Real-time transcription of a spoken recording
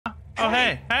Oh,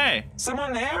 hey, hey.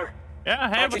 Someone there? Yeah,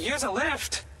 hey. I could use a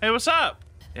lift. Hey, what's up?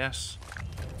 Yes.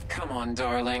 Come on,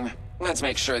 darling. Let's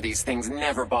make sure these things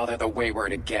never bother the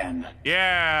Wayward again.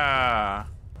 Yeah.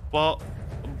 Well,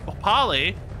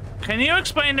 Polly, can you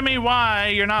explain to me why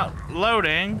you're not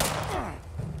loading?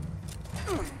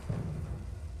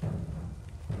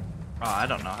 Oh, I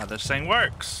don't know how this thing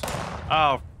works.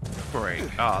 Oh, great.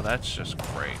 Oh, that's just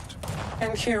great.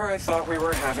 And here I thought we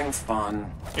were having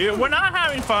fun. We're not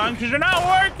having fun because you're not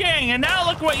working, and now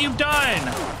look what you've done.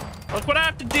 Look what I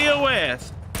have to deal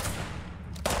with.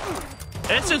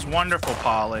 This is wonderful,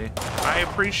 Polly. I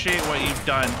appreciate what you've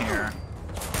done here.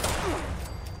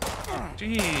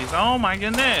 Jeez, oh my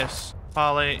goodness.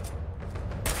 Polly,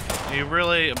 you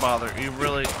really bother, you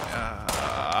really,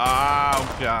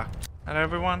 oh God. Is that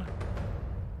everyone?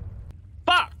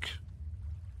 Fuck!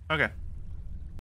 Okay.